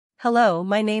Hello,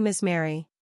 my name is Mary.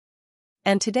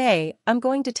 And today, I'm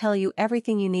going to tell you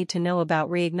everything you need to know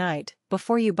about Reignite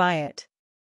before you buy it.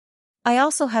 I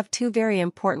also have two very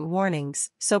important warnings,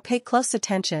 so pay close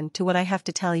attention to what I have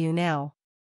to tell you now.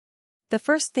 The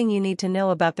first thing you need to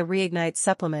know about the Reignite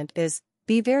supplement is,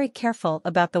 be very careful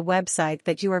about the website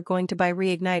that you are going to buy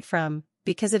Reignite from,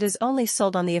 because it is only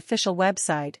sold on the official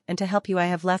website, and to help you I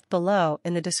have left below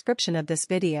in the description of this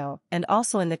video and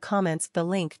also in the comments the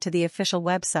link to the official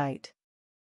website.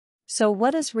 So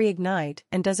what is Reignite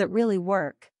and does it really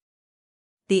work?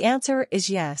 The answer is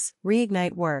yes,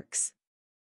 Reignite works.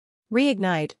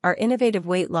 Reignite are innovative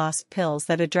weight loss pills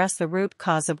that address the root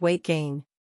cause of weight gain.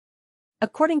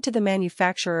 According to the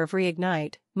manufacturer of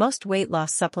Reignite, most weight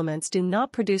loss supplements do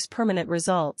not produce permanent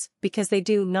results because they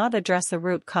do not address the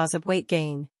root cause of weight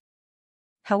gain.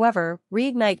 However,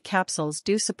 Reignite capsules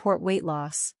do support weight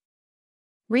loss.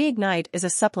 Reignite is a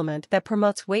supplement that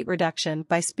promotes weight reduction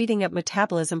by speeding up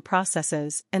metabolism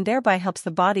processes and thereby helps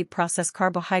the body process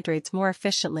carbohydrates more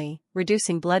efficiently,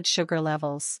 reducing blood sugar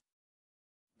levels.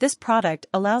 This product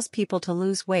allows people to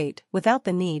lose weight without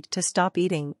the need to stop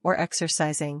eating or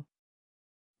exercising.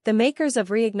 The makers of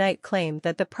Reignite claim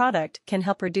that the product can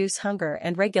help reduce hunger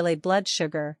and regulate blood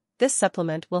sugar. This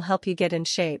supplement will help you get in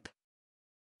shape.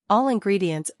 All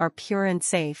ingredients are pure and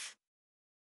safe.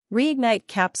 Reignite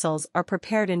capsules are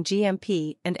prepared in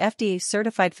GMP and FDA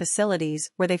certified facilities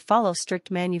where they follow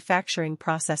strict manufacturing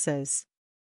processes.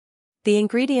 The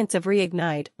ingredients of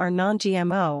Reignite are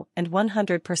non-GMO and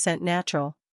 100%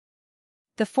 natural.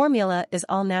 The formula is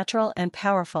all natural and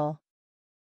powerful.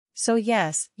 So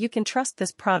yes, you can trust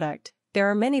this product. There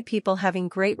are many people having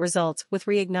great results with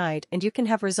Reignite and you can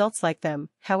have results like them.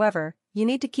 However, you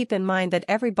need to keep in mind that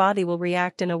every body will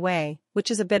react in a way, which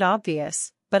is a bit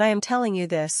obvious, but I am telling you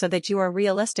this so that you are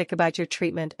realistic about your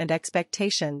treatment and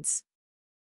expectations.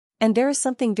 And there is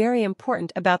something very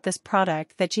important about this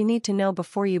product that you need to know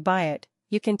before you buy it.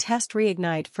 You can test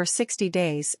Reignite for 60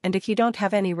 days and if you don't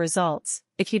have any results,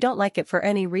 if you don't like it for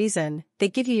any reason, they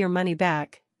give you your money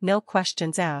back. No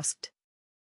questions asked.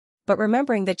 But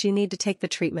remembering that you need to take the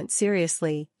treatment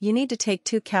seriously, you need to take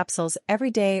 2 capsules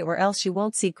every day or else you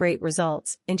won't see great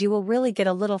results and you will really get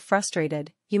a little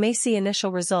frustrated. You may see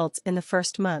initial results in the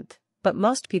first month, but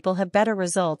most people have better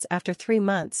results after 3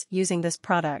 months using this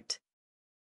product.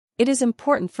 It is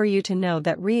important for you to know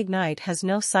that Reignite has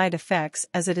no side effects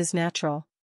as it is natural.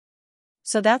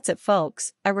 So that's it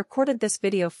folks, I recorded this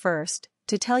video first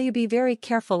to tell you be very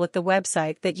careful with the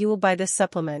website that you will buy this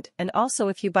supplement, and also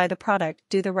if you buy the product,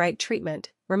 do the right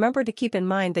treatment. Remember to keep in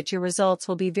mind that your results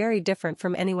will be very different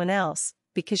from anyone else,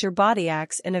 because your body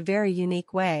acts in a very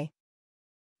unique way.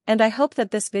 And I hope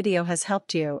that this video has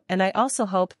helped you, and I also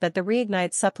hope that the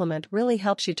Reignite supplement really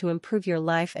helps you to improve your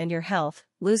life and your health,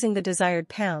 losing the desired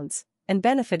pounds, and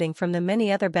benefiting from the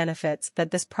many other benefits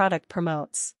that this product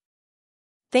promotes.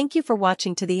 Thank you for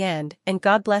watching to the end, and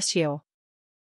God bless you.